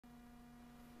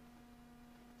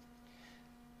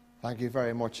Thank you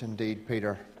very much indeed,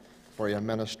 Peter, for your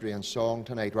ministry and song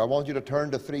tonight. I want you to turn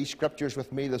to three scriptures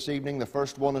with me this evening. The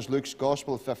first one is Luke's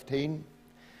Gospel 15.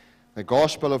 The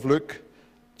Gospel of Luke,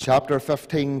 chapter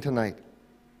 15 tonight.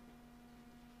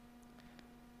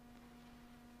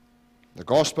 The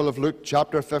Gospel of Luke,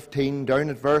 chapter 15, down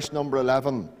at verse number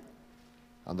 11.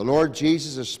 And the Lord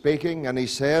Jesus is speaking, and he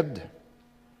said,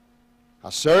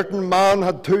 "A certain man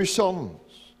had 2 sons.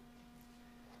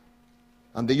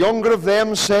 And the younger of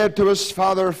them said to his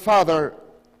father, Father,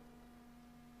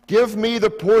 give me the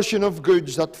portion of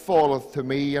goods that falleth to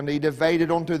me. And he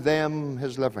divided unto them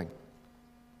his living.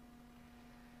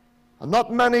 And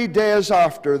not many days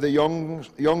after, the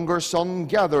younger son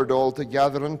gathered all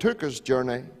together and took his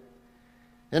journey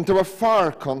into a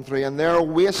far country, and there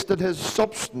wasted his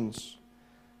substance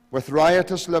with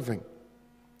riotous living.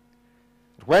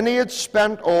 When he had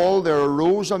spent all, there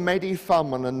arose a mighty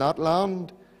famine in that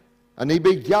land, and he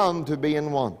began to be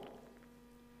in want.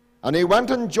 And he went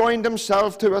and joined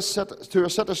himself to a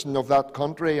citizen of that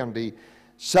country, and he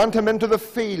sent him into the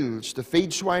fields to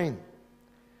feed swine.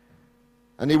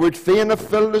 And he would fain have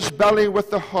filled his belly with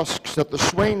the husks that the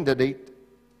swine did eat,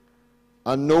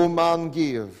 and no man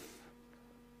gave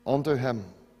unto him.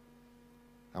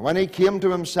 And when he came to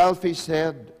himself, he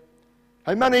said,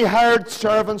 How many hired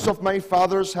servants of my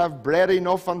father's have bread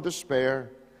enough and to spare,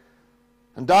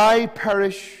 and I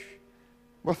perish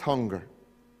with hunger?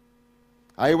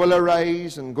 I will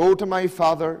arise and go to my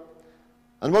father,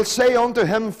 and will say unto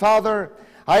him, Father,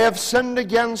 I have sinned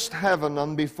against heaven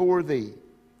and before thee,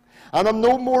 and am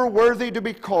no more worthy to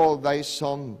be called thy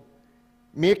son.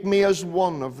 Make me as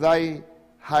one of thy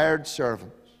hired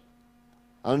servants.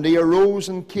 And he arose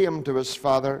and came to his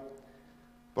father.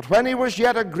 But when he was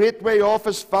yet a great way off,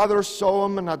 his father saw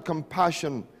him and had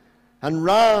compassion, and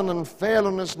ran and fell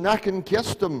on his neck and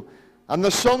kissed him. And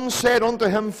the son said unto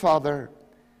him, Father,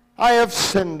 I have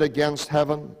sinned against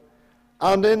heaven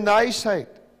and in thy sight,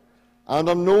 and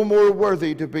am no more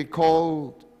worthy to be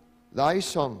called thy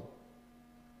son.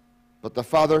 But the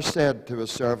father said to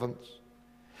his servants,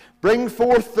 Bring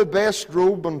forth the best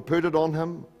robe and put it on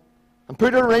him, and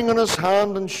put a ring on his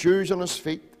hand and shoes on his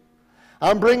feet,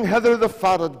 and bring hither the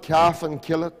fatted calf and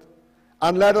kill it,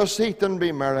 and let us eat and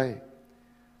be merry.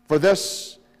 For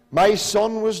this my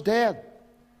son was dead,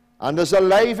 and is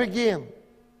alive again.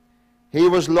 He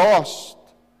was lost,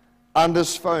 and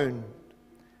is found.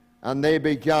 And they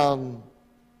began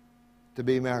to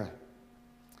be merry."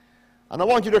 And I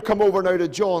want you to come over now to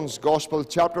John's Gospel,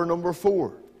 chapter number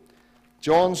 4.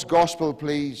 John's Gospel,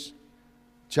 please,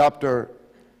 chapter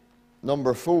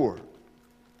number 4.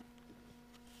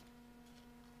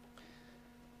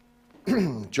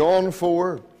 John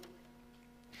 4,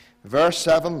 verse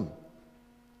 7.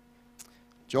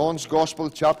 John's Gospel,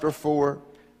 chapter 4,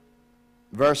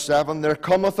 verse 7. There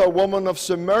cometh a woman of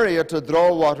Samaria to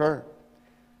draw water,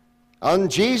 and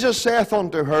Jesus saith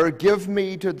unto her, Give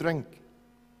me to drink.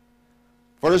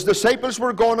 For his disciples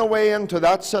were gone away into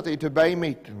that city to buy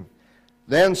meat.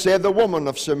 Then said the woman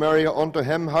of Samaria unto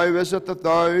him, How is it that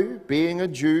thou, being a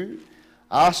Jew,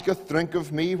 asketh drink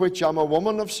of me, which am a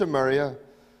woman of Samaria?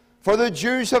 For the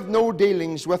Jews have no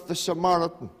dealings with the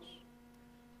Samaritans.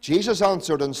 Jesus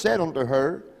answered and said unto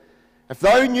her, If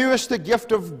thou knewest the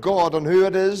gift of God, and who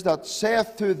it is that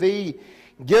saith to thee,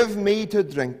 Give me to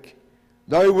drink,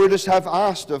 thou wouldest have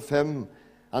asked of him,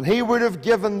 and he would have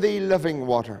given thee living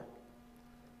water.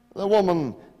 The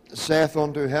woman saith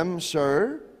unto him,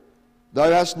 Sir, thou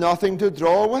hast nothing to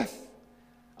draw with,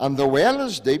 and the well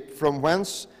is deep. From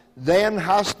whence then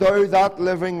hast thou that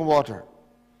living water?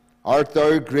 Art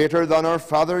thou greater than our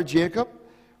father Jacob,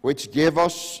 which gave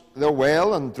us the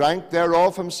well, and drank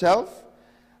thereof himself,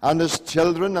 and his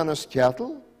children, and his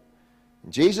cattle?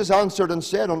 Jesus answered and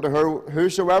said unto her,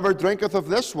 Whosoever drinketh of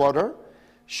this water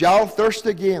shall thirst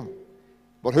again.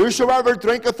 But whosoever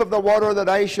drinketh of the water that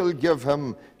I shall give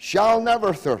him shall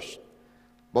never thirst.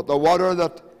 But the water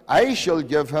that I shall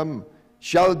give him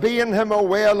shall be in him a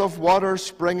well of water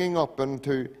springing up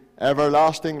into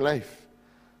everlasting life.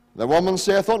 The woman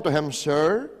saith unto him,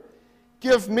 Sir,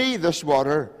 give me this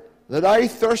water, that I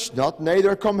thirst not,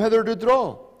 neither come hither to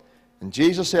draw. And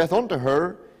Jesus saith unto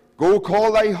her, Go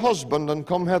call thy husband, and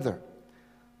come hither.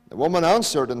 The woman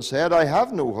answered and said, I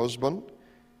have no husband.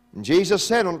 And Jesus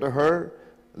said unto her,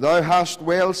 Thou hast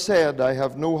well said, I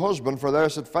have no husband, for thou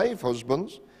hast had 5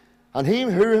 husbands, and he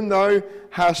whom thou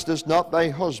hast is not thy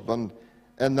husband.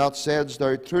 And that saidst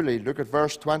thou truly. Look at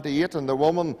verse 28. And the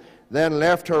woman then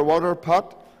left her water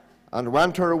pot, and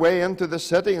went her way into the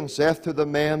city, and saith to the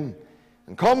men,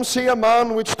 And come see a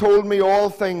man which told me all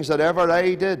things that ever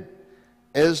I did.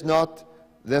 Is not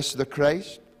this the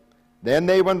Christ? Then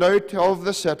they went out of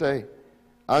the city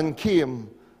and came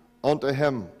unto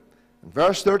him. In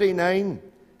verse 39,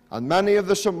 and many of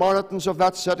the Samaritans of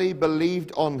that city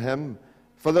believed on him,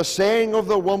 for the saying of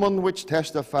the woman which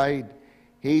testified,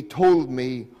 he told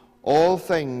me all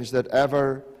things that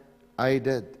ever I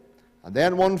did. And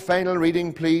then one final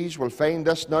reading, please. We'll find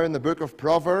this now in the book of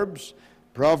Proverbs,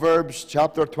 Proverbs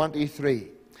chapter 23.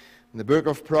 In the book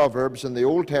of Proverbs in the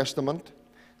Old Testament,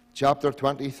 chapter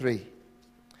 23.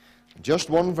 Just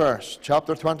one verse,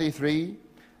 chapter 23,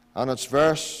 and it's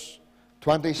verse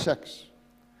 26.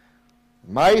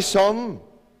 My son,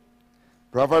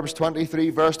 Proverbs 23,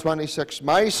 verse 26,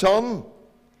 my son,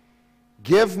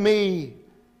 give me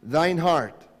thine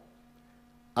heart,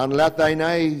 and let thine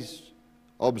eyes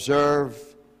observe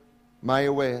my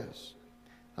ways.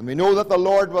 And we know that the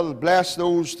Lord will bless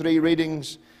those three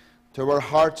readings to our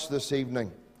hearts this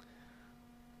evening.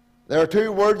 There are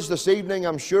two words this evening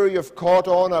I'm sure you've caught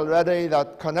on already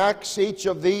that connects each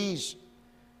of these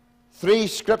three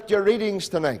scripture readings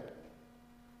tonight.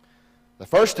 The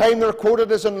first time they're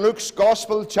quoted is in Luke's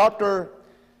Gospel, chapter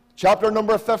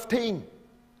number 15,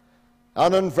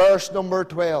 and in verse number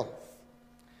 12.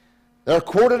 They're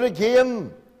quoted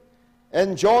again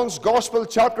in John's Gospel,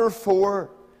 chapter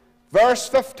 4, verse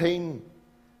 15,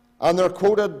 and they're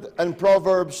quoted in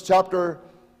Proverbs chapter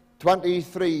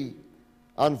 23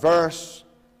 and verse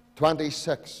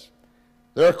 26.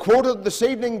 They're quoted this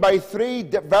evening by three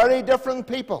very different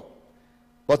people,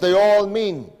 but they all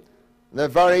mean the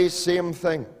very same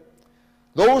thing.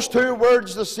 Those two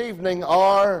words this evening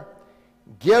are,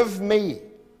 give me.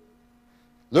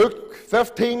 Luke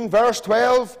 15, verse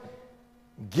 12,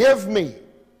 give me.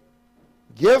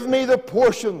 Give me the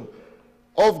portion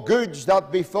of goods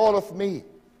that befalleth me.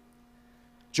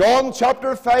 John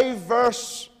chapter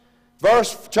 5,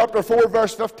 chapter 4,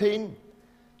 verse 15,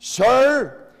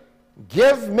 Sir,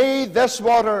 give me this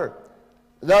water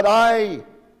that I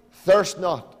thirst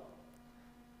not.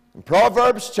 In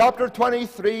Proverbs chapter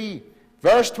 23,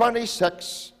 verse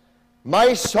 26,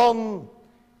 my son,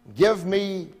 give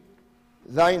me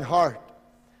thine heart.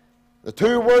 The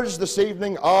two words this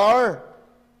evening are,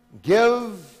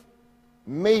 give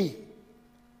me.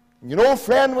 You know,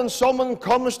 friend, when someone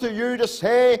comes to you to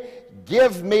say,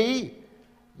 give me,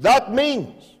 that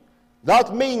means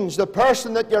the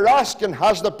person that you're asking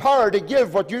has the power to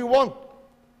give what you want.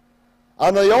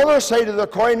 And the other side of the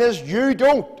coin is you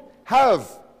don't have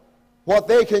what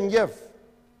they can give.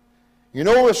 You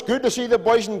know, it's good to see the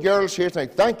boys and girls here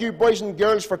tonight. Thank you, boys and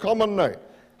girls, for coming now.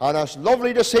 And it's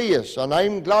lovely to see you, and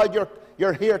I'm glad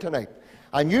you're here tonight.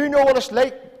 And you know what it's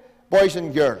like, boys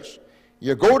and girls.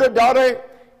 You go to Daddy,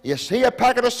 you see a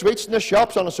packet of sweets in the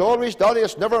shops, and it's always Daddy,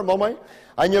 it's never Mummy.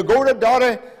 And you go to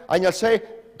Daddy, and you say,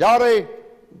 Daddy,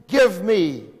 give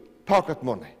me pocket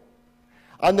money.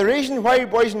 And the reason why,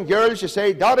 boys and girls, you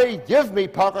say, Daddy, give me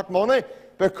pocket money,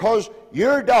 because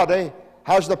your daddy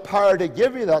has the power to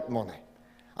give you that money.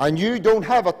 And you don't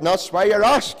have it, and that's why you're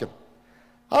asking.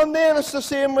 And then it's the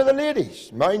same with the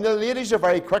ladies. Mind, the ladies are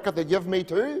very quick at the give me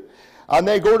too. And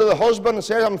they go to the husband and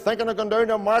say, I'm thinking of going down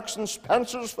to Marks and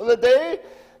Spencer's for the day.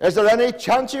 Is there any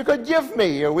chance you could give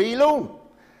me a wee loan?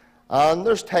 And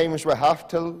there's times we have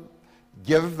to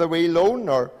give the wee loan,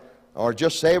 or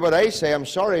just say what I say, I'm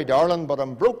sorry, darling, but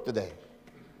I'm broke today.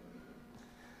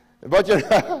 But you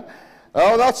know,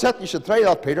 oh, that's it. You should try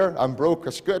that, Peter. I'm broke.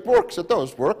 It's good. It works. It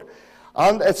does work.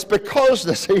 And it's because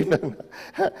this evening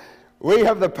we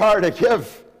have the power to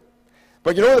give.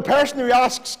 But you know, the person who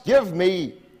asks, give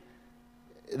me,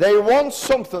 they want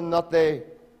something that they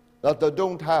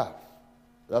don't have.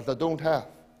 That they don't have.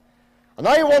 And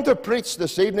I want to preach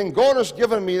this evening. God has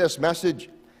given me this message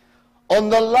on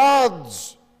the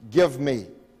lads give me.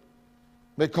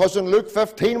 Because in Luke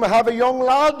 15 we have a young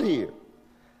lad here.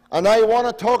 And I want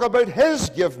to talk about his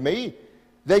give me,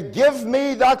 the give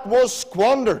me that was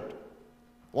squandered.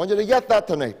 I want you to get that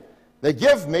tonight. The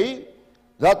give me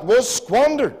that was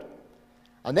squandered.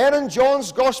 And then in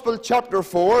John's Gospel, chapter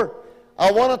 4,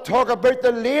 I want to talk about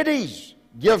the ladies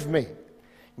give me.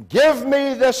 Give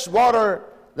me this water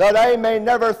that I may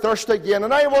never thirst again.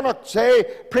 And I want to say,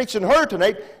 preaching her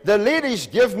tonight, the ladies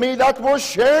give me that was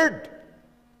shared.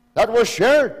 That was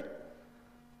shared.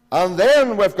 And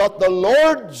then we've got the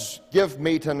Lord's give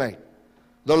me tonight.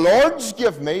 The Lord's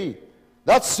give me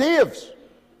that saves.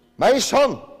 My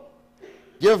son,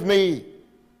 give me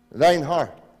thine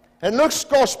heart. In Luke's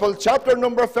Gospel, chapter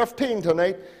number 15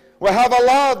 tonight, we have a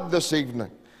lad this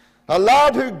evening. A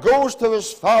lad who goes to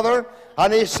his father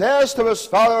and he says to his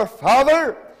father,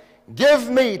 Father, give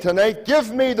me tonight,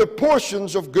 give me the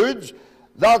portions of goods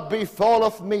that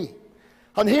befalleth me.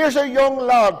 And here's a young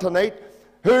lad tonight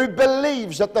who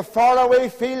believes that the faraway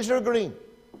fields are green.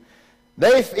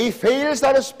 He feels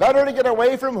that it's better to get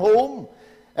away from home.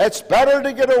 It's better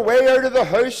to get away out of the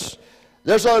house.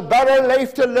 There's a better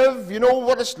life to live. You know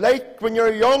what it's like when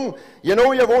you're young. You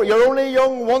know you're only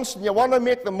young once, and you want to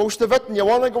make the most of it, and you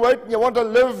want to go out and you want to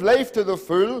live life to the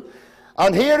full.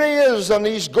 And here he is, and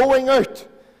he's going out.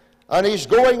 And he's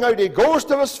going out. He goes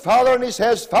to his father and he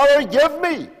says, Father, give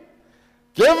me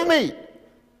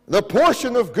the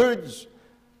portion of goods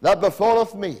that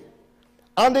befalleth me.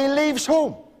 And he leaves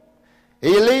home.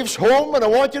 He leaves home, and I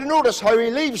want you to notice how he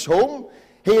leaves home.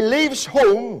 He leaves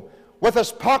home with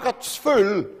his pockets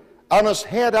full and his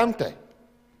head empty.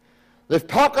 The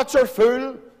pockets are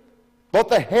full, but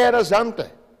the head is empty.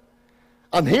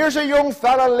 And here's a young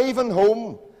fella leaving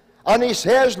home, and he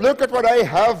says, look at what I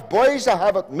have. Boys, I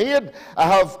have it made. I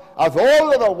have all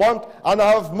that I want, and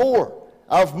I have more.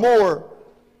 I have more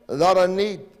that I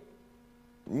need.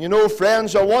 You know,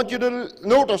 friends, I want you to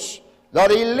notice that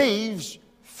he leaves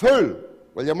full.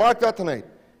 Will you mark that tonight?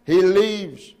 He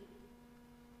leaves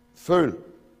full.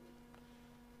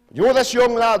 You know, this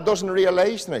young lad doesn't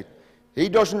realize tonight. He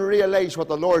doesn't realize what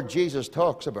the Lord Jesus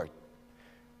talks about.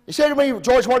 You say to me,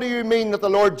 George, what do you mean that the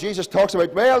Lord Jesus talks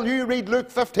about? Well, you read Luke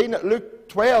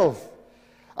 12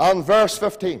 and verse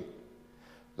 15.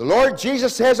 The Lord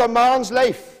Jesus says, a man's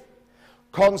life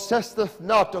consisteth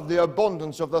not of the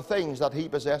abundance of the things that he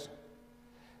possesses.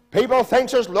 People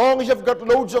think as long as you've got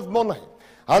loads of money,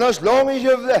 and as long as you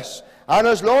have this, and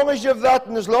as long as you have that,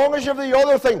 and as long as you have the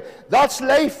other thing, that's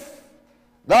life.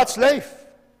 That's life.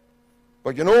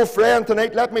 But you know, friend,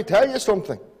 tonight, let me tell you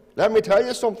something. Let me tell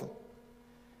you something.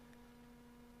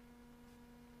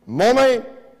 Money,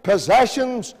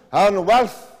 possessions, and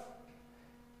wealth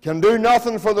can do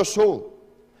nothing for the soul.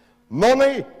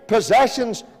 Money,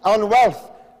 possessions, and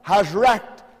wealth has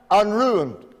wrecked and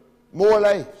ruined more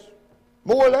lives.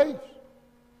 More lives.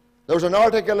 There was an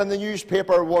article in the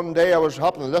newspaper one day. I was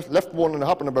happening to lift one and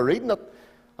happened to be reading it.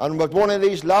 And with one of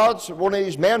these lads, one of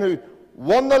these men who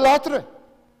won the lottery.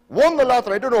 Won the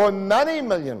lottery. I don't know how many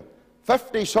million.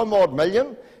 50 some odd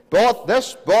million. Bought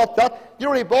this, bought that. You know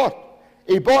what he bought?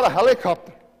 He bought a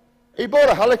helicopter. He bought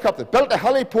a helicopter, built a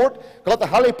heliport, got the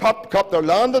helicopter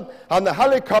landed, and the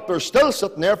helicopter is still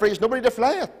sitting there for he's nobody to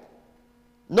fly it.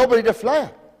 Nobody to fly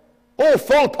it. Oh,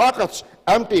 full pockets,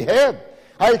 empty head.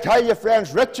 I'll tell you,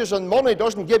 friends, riches and money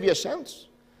doesn't give you sense.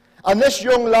 And this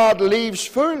young lad leaves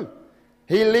full.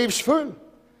 He leaves full.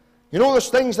 You know, there's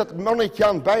things that money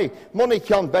can't buy. Money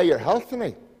can't buy your health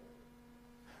tonight.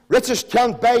 Riches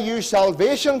can't buy you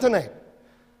salvation tonight.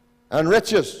 And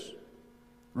riches,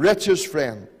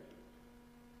 friend,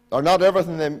 are not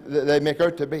everything they make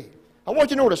out to be. I want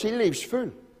you to notice he leaves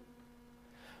full.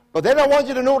 But then I want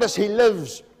you to notice he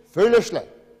lives foolishly.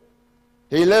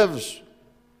 He lives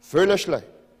foolishly.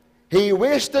 He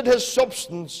wasted his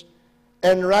substance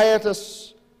in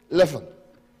riotous living.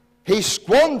 He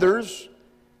squanders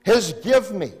his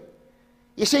give me.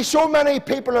 You see, so many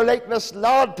people are like this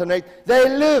lad tonight. They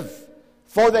live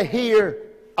for the here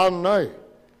and now.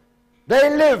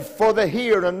 They live for the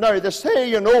here and now. They say,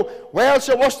 you know, well,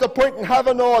 so what's the point in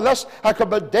having all this? I could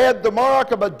be dead tomorrow, I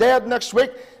could be dead next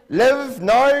week. Live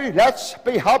now, let's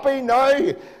be happy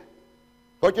now.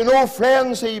 But you know,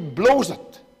 friends, he blows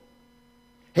it.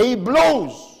 He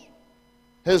blows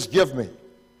his give me.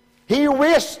 He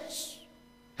wastes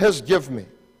his give me.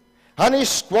 And he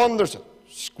squanders it.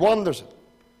 Squanders it.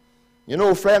 You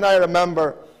know, friend, I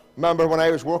remember when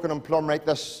I was working in Plumright,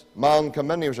 this man came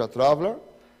in, he was a traveller.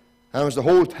 And it was the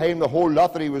whole time, the whole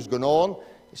lottery was going on.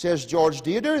 He says, George,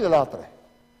 do you do the lottery?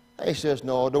 I says,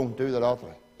 no, I don't do the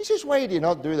lottery. He says, why do you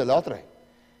not do the lottery?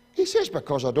 He says,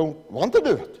 because I don't want to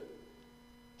do it.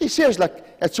 He says,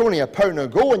 like, it's only £1 a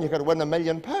go and you could win £1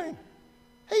 million.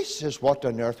 He says, what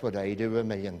on earth would I do with £1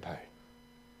 million?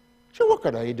 So what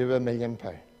could I do with £1 million?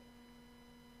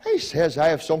 He says, I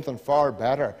have something far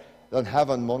better than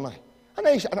having money. And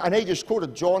I just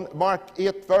quoted Mark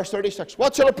 8, verse 36.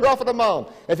 What shall it profit a man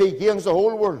if he gains the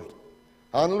whole world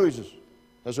and loses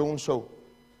his own soul?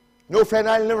 No, friend,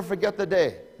 I'll never forget the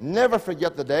day. Never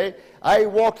forget the day I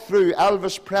walked through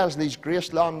Elvis Presley's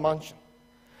Graceland mansion.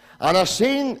 And I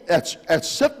seen it's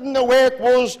sitting the way it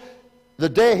was the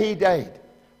day he died.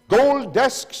 Gold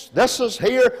discs, this is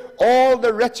here, all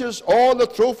the riches, all the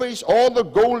trophies, all the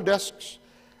gold discs.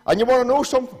 And you want to know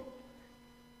something?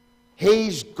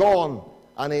 He's gone,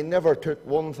 and he never took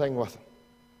one thing with him.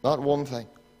 Not one thing.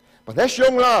 But this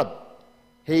young lad,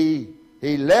 he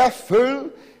left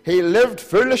full, he lived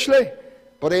foolishly,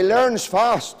 but he learns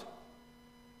fast.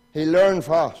 He learned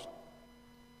fast.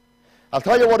 I'll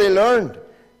tell you what he learned.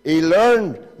 He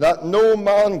learned that no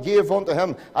man gave unto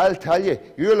him. I'll tell you,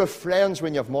 you'll have friends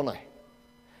when you have money.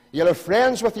 You'll have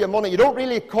friends with your money. You don't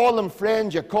really call them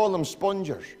friends, you call them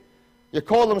spongers. You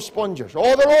call them spongers.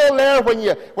 Oh, they're all there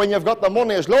when you've got the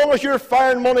money. As long as you're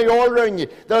firing money all around you,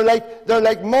 they're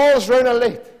like moths round a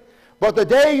light. But the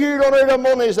day you run out of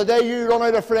money is the day you run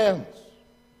out of friends.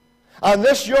 And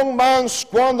this young man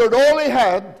squandered all he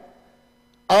had,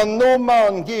 and no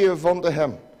man gave unto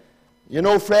him. You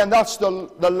know, friend, that's the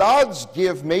lads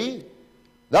gave me.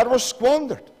 That was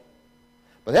squandered.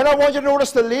 But then I want you to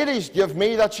notice the ladies give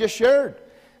me that she shared.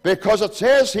 Because it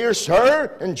says here,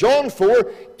 sir, in John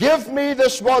 4, give me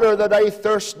this water that I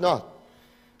thirst not.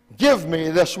 Give me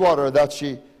this water that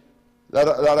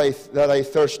I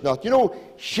thirst not. You know,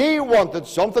 she wanted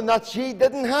something that she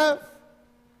didn't have.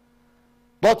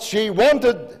 But she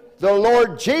wanted the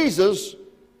Lord Jesus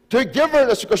to give her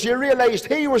this because she realized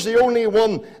he was the only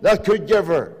one that could give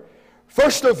her.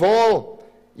 First of all,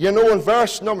 you know, in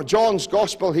verse number, John's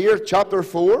Gospel here, chapter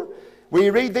 4, we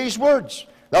read these words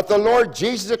that the Lord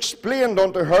Jesus explained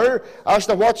unto her as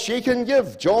to what she can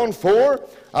give. John 4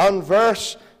 and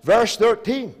verse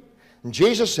 13. And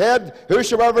Jesus said,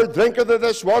 whosoever drinketh of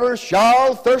this water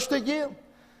shall thirst again.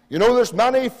 You know, there's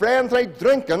many friends like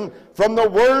drinking from the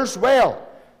world's well,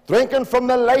 drinking from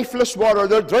the lifeless water.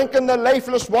 They're drinking the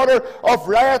lifeless water of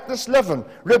riotous living,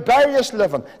 rebellious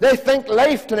living. They think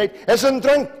life tonight is in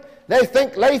drink. They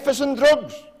think life is in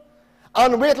drugs.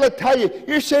 And wait till I tell you,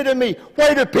 you say to me,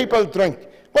 why do people drink?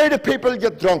 Why do people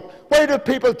get drunk? Why do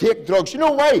people take drugs? You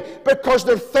know why? Because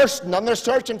they're thirsting and they're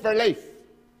searching for life.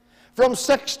 From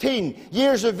 16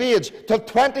 years of age till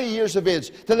 20 years of age,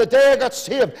 till the day I got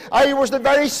saved, I was the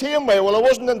very same way. Well, I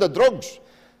wasn't into drugs,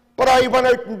 but I went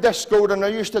out and discoed and I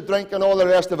used to drink and all the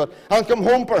rest of it, and come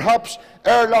home perhaps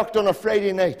airlocked on a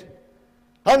Friday night.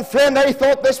 And friend, I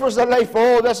thought this was the life.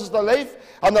 Oh, this is the life.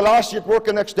 And the last you'd work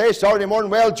the next day, Saturday morning.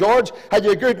 Well, George, had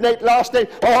you a good night last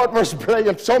night? Oh, it was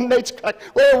brilliant. Some nights,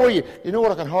 where were you? You know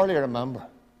what? I can hardly remember.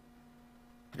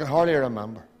 I can hardly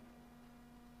remember.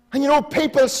 And you know,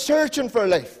 people searching for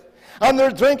life. And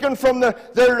they're drinking from the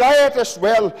riotous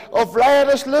well of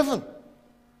riotous living.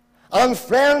 And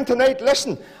friend, tonight,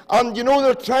 listen. And you know,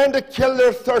 they're trying to kill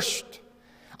their thirst.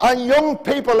 And young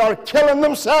people are killing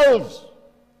themselves,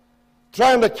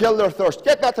 trying to kill their thirst.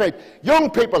 Get that right. Young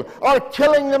people are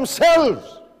killing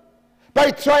themselves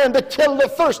by trying to kill the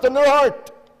thirst in their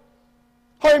heart.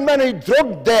 How many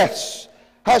drug deaths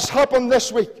has happened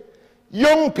this week?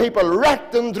 Young people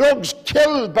wrecked in drugs,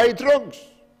 killed by drugs.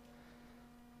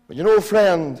 But you know,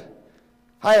 friend,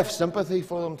 I have sympathy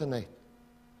for them tonight.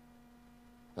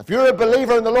 If you're a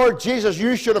believer in the Lord Jesus,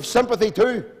 you should have sympathy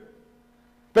too.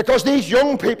 Because these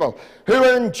young people who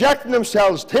are injecting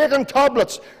themselves, taking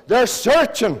tablets, they're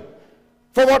searching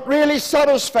for what really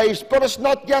satisfies, but it's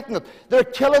not getting it. They're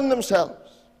killing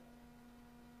themselves.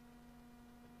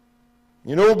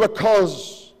 You know,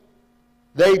 because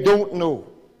they don't know.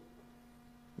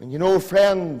 And you know,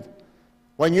 friend,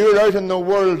 when you're out in the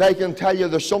world, I can tell you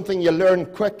there's something you learn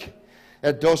quick.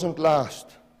 It doesn't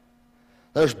last.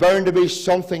 There's bound to be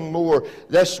something more.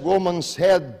 This woman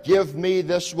said, give me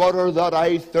this water that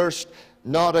I thirst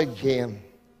not again.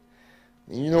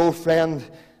 You know, friend,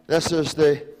 this is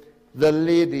the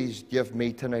ladies give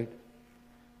me tonight.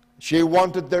 She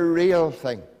wanted the real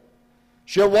thing.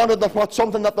 She wanted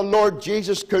something that the Lord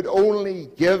Jesus could only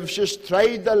give. She's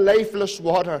tried the lifeless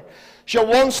water. She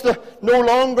wants no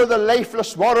longer the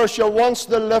lifeless water. She wants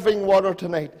the living water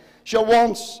tonight. She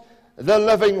wants the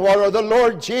living water. The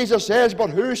Lord Jesus says, but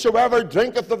whosoever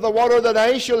drinketh of the water that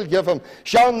I shall give him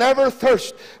shall never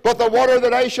thirst, but the water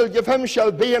that I shall give him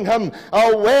shall be in him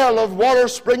a well of water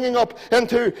springing up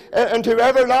into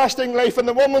everlasting life. And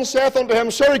the woman saith unto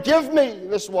him, Sir, give me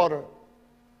this water.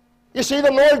 You see,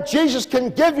 the Lord Jesus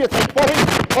can give you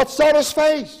what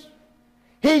satisfies.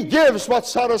 He gives what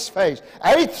satisfies.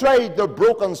 I tried the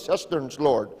broken cisterns,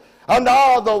 Lord, and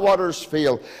the waters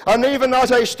fail. And even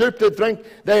as I stoop to drink,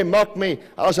 they mock me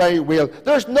as I wail.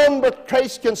 There's none but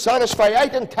Christ can satisfy. I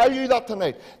can tell you that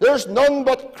tonight. There's none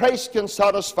but Christ can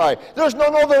satisfy. There's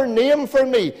none other name for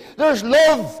me. There's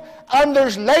love, and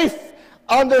there's life,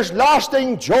 and there's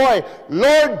lasting joy.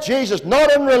 Lord Jesus,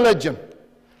 not in religion.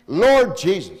 Lord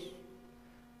Jesus,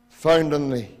 found in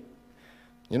thee.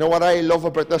 You know what I love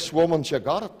about this woman? She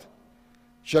got it.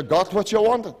 She got what she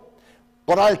wanted.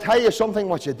 But I'll tell you something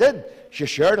what she did. She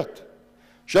shared it.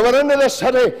 She went into the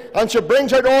city and she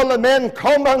brings out all the men.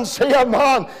 Come and see a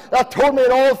man that told me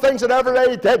all things that ever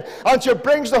I did. And she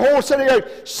brings the whole city out.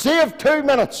 Save 2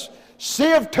 minutes.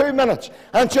 Save 2 minutes.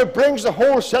 And she brings the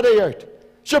whole city out.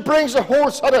 She brings the whole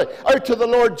city out to the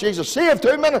Lord Jesus. Save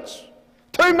 2 minutes.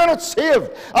 2 minutes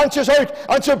saved, and she's out,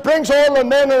 and she brings all the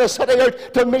men in the city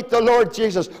out to meet the Lord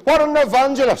Jesus. What an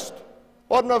evangelist!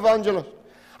 What an evangelist!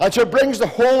 And she brings the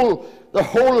whole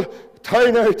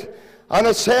town out. And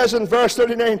it says in verse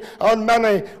 39, and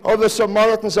many of the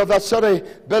Samaritans of that city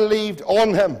believed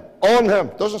on him. On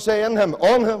him. Doesn't say in him,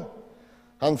 on him.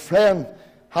 And friend,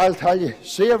 I'll tell you,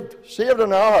 saved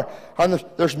an hour. And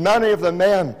there's many of the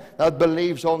men that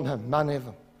believes on him, many of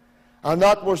them. And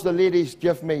that was the lady's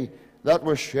give me that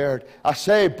was shared. I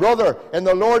say, brother, in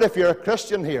the Lord, if you're a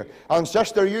Christian here, and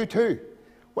sister, you too,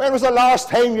 when was the last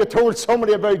time you told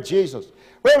somebody about Jesus?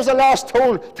 When was the last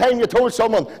time you told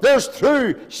someone there's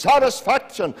true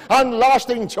satisfaction and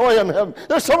lasting joy in him?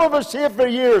 There's some of us saved for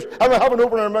years and we haven't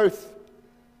opened our mouth.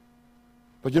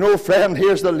 But you know, friend,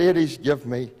 here's the ladies give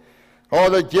me. Oh,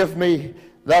 the give me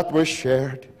that was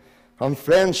shared. And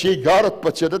friend, she got it,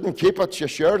 but she didn't keep it, she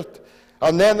shared it.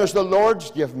 And then there's the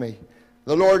Lord's give me.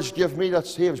 The Lord's give me that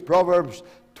saves. Proverbs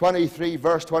 23,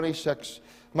 verse 26.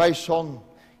 My son,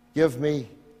 give me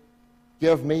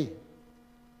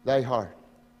thy heart.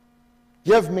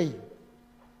 Give me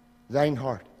thine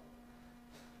heart.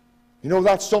 You know,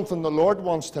 that's something the Lord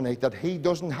wants tonight that he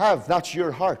doesn't have. That's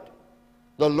your heart.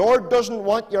 The Lord doesn't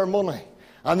want your money.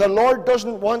 And the Lord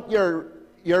doesn't want your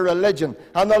religion.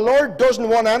 And the Lord doesn't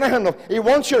want anything. He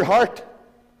wants your heart.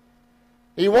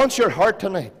 He wants your heart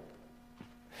tonight.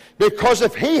 Because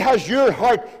if he has your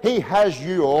heart, he has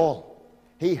you all.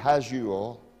 He has you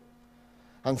all.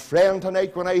 And friend,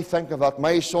 tonight when I think of that,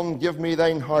 my son, give me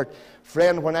thine heart.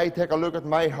 Friend, when I take a look at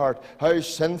my heart, how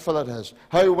sinful it is,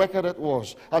 how wicked it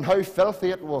was, and how filthy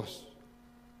it was.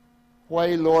 Why,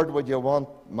 Lord, would you want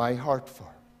my heart for?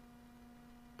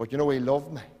 But you know, he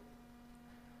loved me.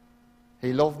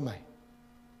 He loved me.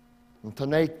 And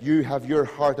tonight you have your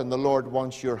heart, and the Lord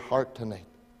wants your heart tonight.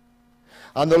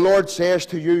 And the Lord says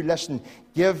to you, listen,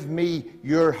 give me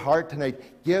your heart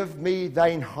tonight. Give me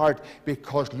thine heart,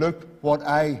 because look what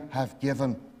I have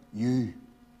given you.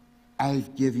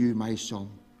 I've give you my son.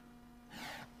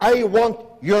 I want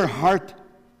your heart,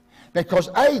 because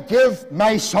I give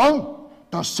my son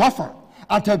to suffer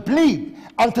and to bleed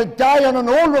and to die on an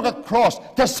old rugged cross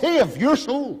to save your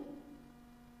soul.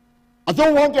 I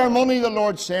don't want your money, the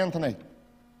Lord's saying tonight.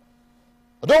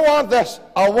 I don't want this.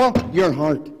 I want your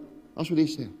heart. That's what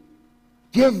he's saying.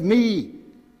 Give me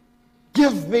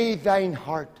thine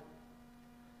heart.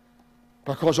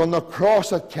 Because on the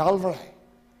cross at Calvary,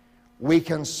 we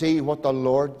can see what the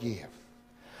Lord gave.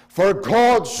 For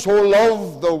God so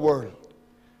loved the world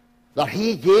that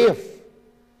he gave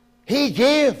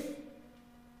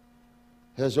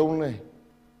his only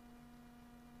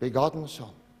begotten Son.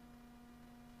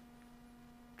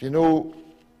 Do you know,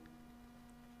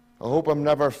 I hope I'm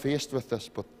never faced with this,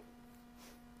 but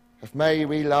if my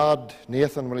wee lad,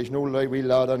 Nathan, well, he's no wee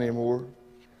lad anymore,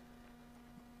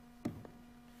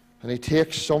 and he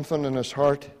takes something in his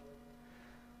heart,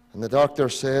 and the doctor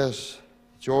says,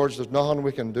 George, there's nothing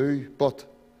we can do, but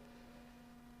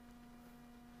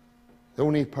the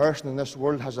only person in this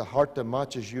world has a heart that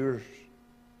matches yours.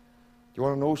 Do you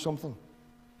want to know something? Do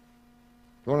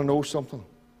you want to know something?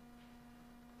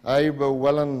 I'd be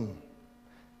willing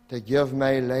to give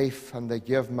my life and to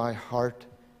give my heart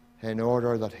in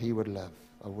order that he would live.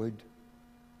 I would.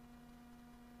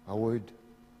 I would.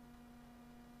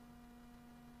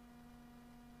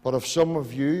 But if some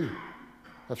of you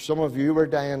were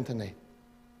dying tonight,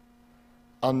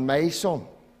 and my son,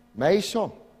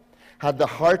 had the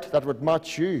heart that would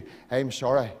match you, I'm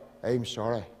sorry.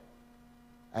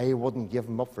 I wouldn't give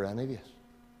him up for any of you.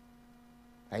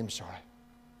 I'm sorry.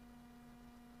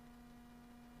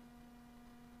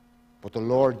 But the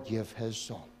Lord gave his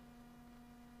Son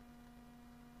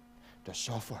to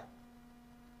suffer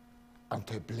and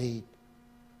to bleed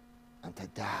and to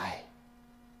die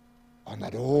on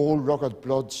that old rugged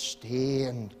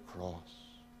blood-stained cross.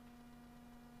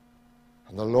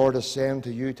 And the Lord is saying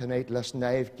to you tonight, listen,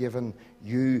 I've given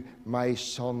you my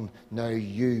Son, now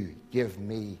you give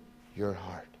me your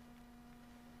heart.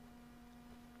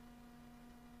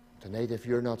 Tonight, if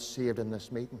you're not saved in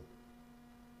this meeting,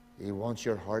 he wants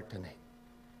your heart tonight.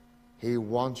 He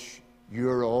wants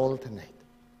your all tonight.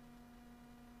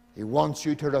 He wants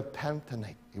you to repent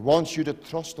tonight. He wants you to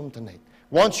trust him tonight.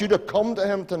 He wants you to come to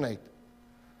him tonight.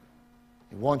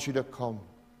 He wants you to come.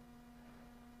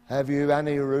 Have you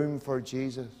any room for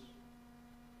Jesus?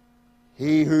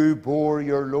 He who bore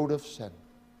your load of sin.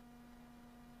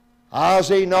 As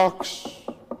he knocks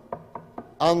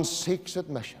and seeks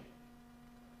admission,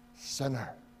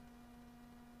 sinner,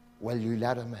 will you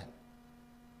let him in?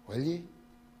 Will you?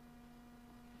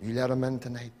 You let him in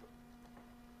tonight.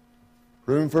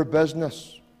 Room for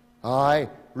business. Aye,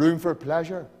 room for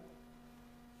pleasure.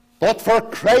 But for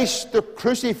Christ the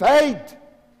crucified,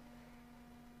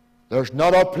 there's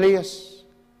not a place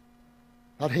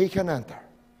that he can enter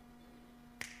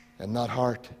in that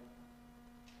heart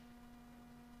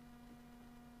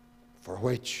for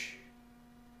which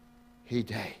he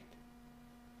died.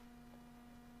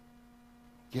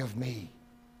 Give me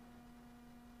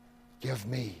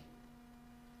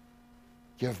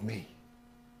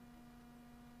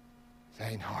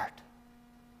thine heart.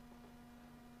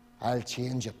 I'll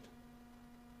change it.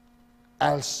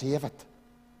 I'll save it.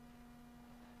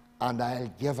 And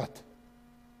I'll give it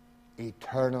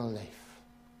eternal life.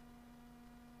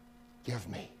 Give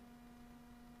me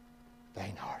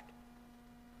thine heart.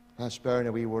 Let's bear in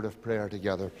a wee word of prayer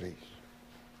together, please.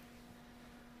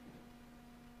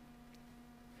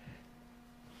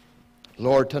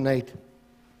 Lord, tonight,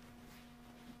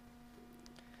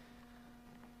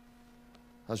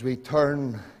 as we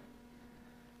turn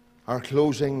our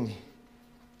closing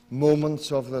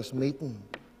moments of this meeting,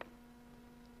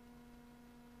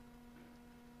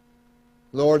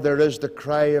 Lord, there is the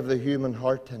cry of the human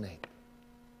heart tonight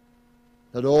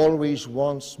that always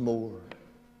wants more.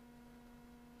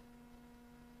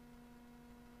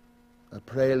 I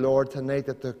pray, Lord, tonight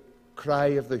that the cry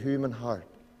of the human heart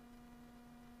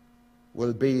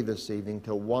will be this evening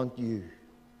to want you.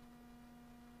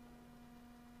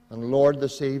 And Lord,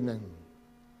 this evening,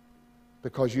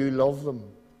 because you love them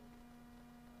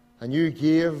and you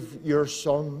gave your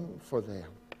Son for them.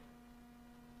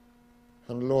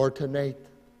 And Lord, tonight,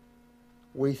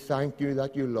 we thank you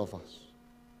that you love us.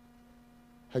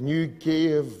 And you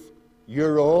gave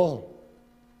your all.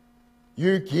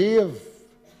 You gave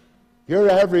your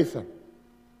everything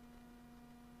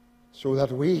so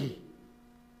that we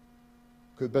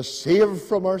could be saved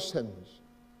from our sins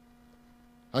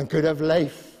and could have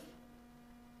life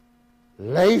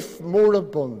more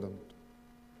abundant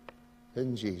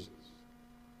in Jesus.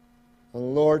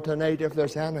 And Lord, tonight, if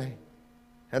there's any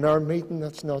in our meeting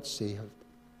that's not saved,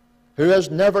 who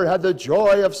has never had the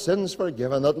joy of sins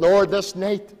forgiven, that, Lord, this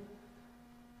night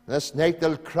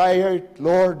they'll cry out,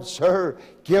 Lord, sir,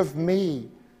 give me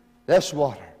this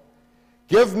water.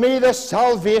 Give me this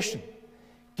salvation.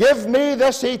 Give me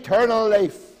this eternal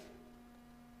life.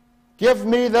 Give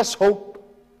me this hope.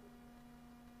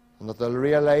 And that they'll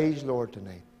realize, Lord,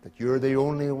 tonight, that you're the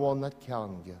only one that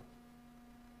can give.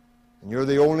 And you're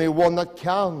the only one that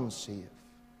can save.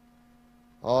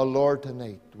 Oh, Lord,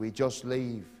 tonight, we just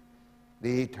leave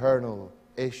the eternal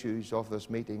issues of this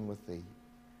meeting with Thee.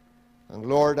 And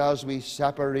Lord, as we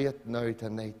separate now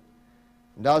tonight,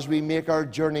 and as we make our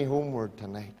journey homeward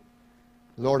tonight,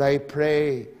 Lord, I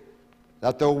pray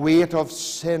that the weight of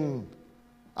sin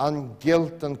and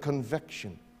guilt and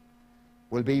conviction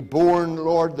will be borne,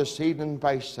 Lord, this evening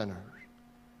by sinners.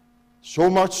 So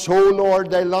much so, Lord,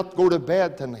 they'll not go to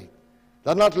bed tonight.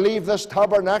 They'll not leave this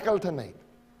tabernacle tonight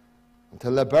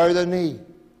until they bow the knee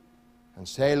and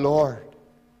say, Lord,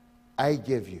 I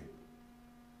give you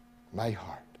my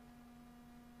heart.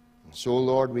 And so,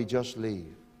 Lord, we just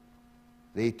leave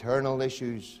the eternal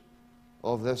issues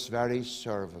of this very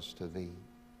service to Thee.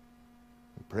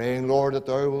 And praying, Lord, that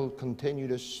Thou will continue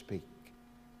to speak.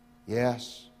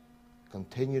 Yes,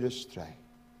 continue to strive.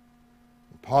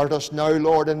 Impart us now,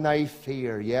 Lord, in Thy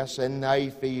fear. Yes, in Thy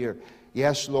fear.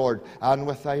 Yes, Lord, and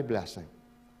with Thy blessing.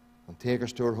 And take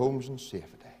us to our homes in safety.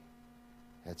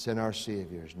 It's in our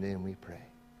Saviour's name we pray.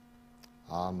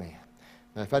 Amen.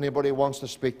 Now, if anybody wants to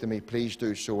speak to me, please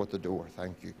do so at the door.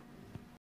 Thank you.